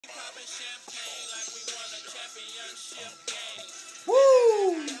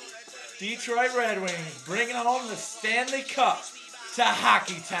Woo! Detroit Red Wings bringing home the Stanley Cup to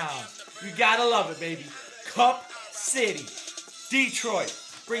Hockey Town. You gotta love it, baby. Cup City, Detroit,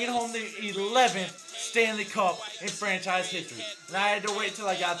 bringing home the 11th Stanley Cup in franchise history. And I had to wait till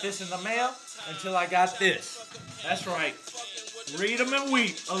I got this in the mail until I got this. That's right. Read them and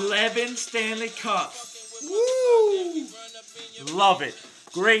weep. 11 Stanley Cups. Woo! Love it.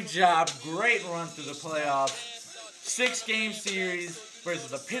 Great job. Great run through the playoffs. 6-game series versus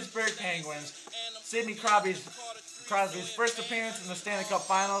the Pittsburgh Penguins. Sidney Crosby's first appearance in the Stanley Cup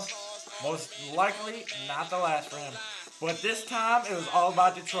Finals. Most likely not the last for him. But this time it was all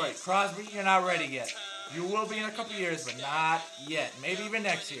about Detroit. Crosby, you're not ready yet. You will be in a couple years, but not yet. Maybe even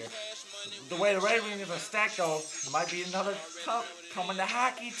next year. The way the Red Wings are stacked, though, might be another cup coming to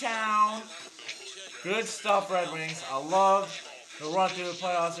Hockey Town. Good stuff, Red Wings. I love the run through the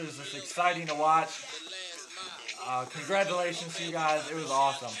playoffs. It was just exciting to watch. Congratulations to you guys. It was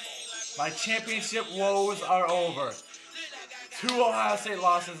awesome. My championship woes are over. 2 Ohio State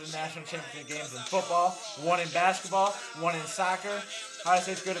losses in national championship games in football, 1 in basketball, 1 in soccer. Ohio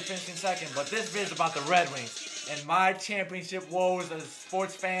State's good at finishing second, but this vid is about the Red Wings. And my championship woes as a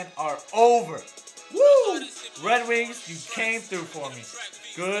sports fan are over. Woo! Red Wings, you came through for me.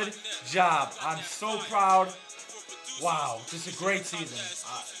 Good job. I'm so proud. Wow, just a great season.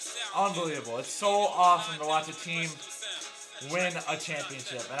 Unbelievable. It's so awesome to watch a team win a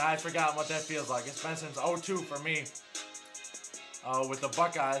championship. And I've forgotten what that feels like. It's been since 02 for me with the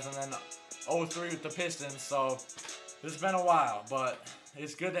Buckeyes, and then 03 with the Pistons. So it's been a while, but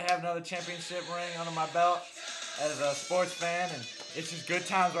it's good to have another championship ring under my belt as a sports fan, and it's just good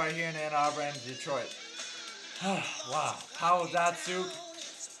times right here in Ann Arbor and Detroit. Wow. Pavel Datsyuk,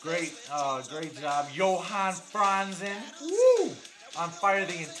 great job. Johan Franzen, woo, on fire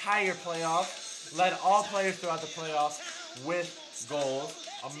the entire playoffs. Led all players throughout the playoffs with goals.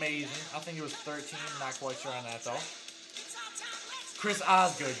 Amazing. I think it was 13. Not quite sure on that, though. Chris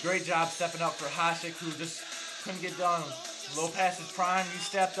Osgood, great job stepping up for Hasek, who just couldn't get done. A little past his prime, you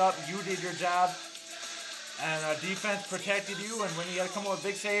stepped up, you did your job, and our defense protected you, and when you got to come up with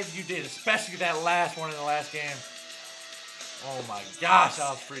big saves, you did, especially that last one in the last game. Oh my gosh,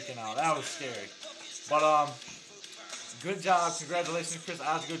 I was freaking out. That was scary. But, good job. Congratulations, Chris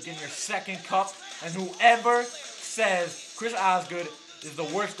Osgood, getting your 2nd cup, and whoever says Chris Osgood is the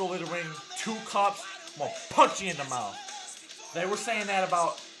worst goalie to win 2 cups, I'm going to punch you in the mouth. They were saying that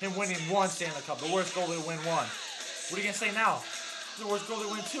about him winning 1 Stanley Cup, the worst goalie to win 1. What are you going to say now? He's the worst goalie to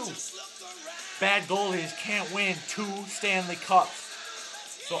win 2. Bad goalies can't win 2 Stanley Cups.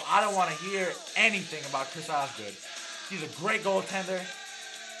 So I don't want to hear anything about Chris Osgood. He's a great goaltender.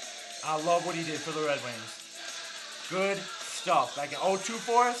 I love what he did for the Red Wings. Good stuff. Back in 02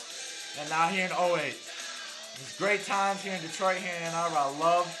 for us, and now here in 08. It's great times here in Detroit, here in Ann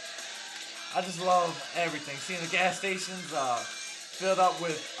Arbor. I just love everything. Seeing the gas stations filled up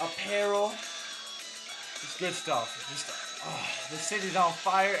with apparel. It's good stuff. The city's on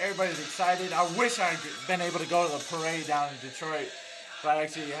fire. Everybody's excited. I wish I'd been able to go to the parade down in Detroit, but I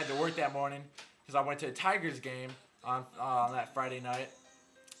actually had to work that morning because I went to a Tigers game on that Friday night.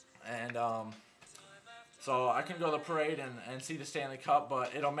 And so I couldn't go to the parade and see the Stanley Cup,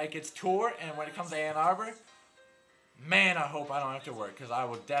 but it'll make its tour. And when it comes to Ann Arbor, man, I hope I don't have to work, because I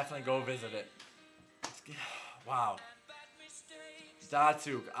will definitely go visit it. Wow.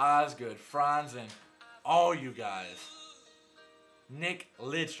 Datsyuk, Osgood, Franzen, all you guys. Nick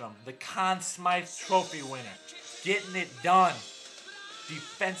Lidstrom, the Conn Smythe Trophy winner. Getting it done.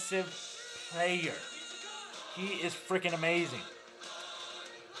 Defensive player. He is freaking amazing.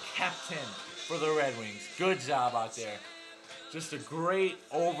 Captain for the Red Wings. Good job out there. Just a great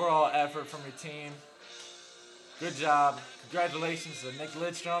overall effort from your team. Good job. Congratulations to Nick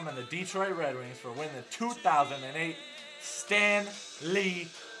Lidstrom and the Detroit Red Wings for winning the 2008 Stanley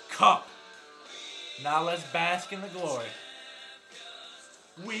Cup. Now let's bask in the glory.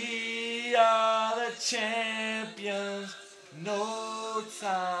 We are the champions. No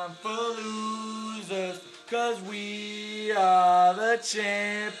time for losers, 'cause we are the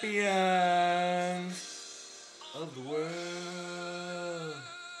champions of the world.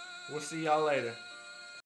 We'll see y'all later.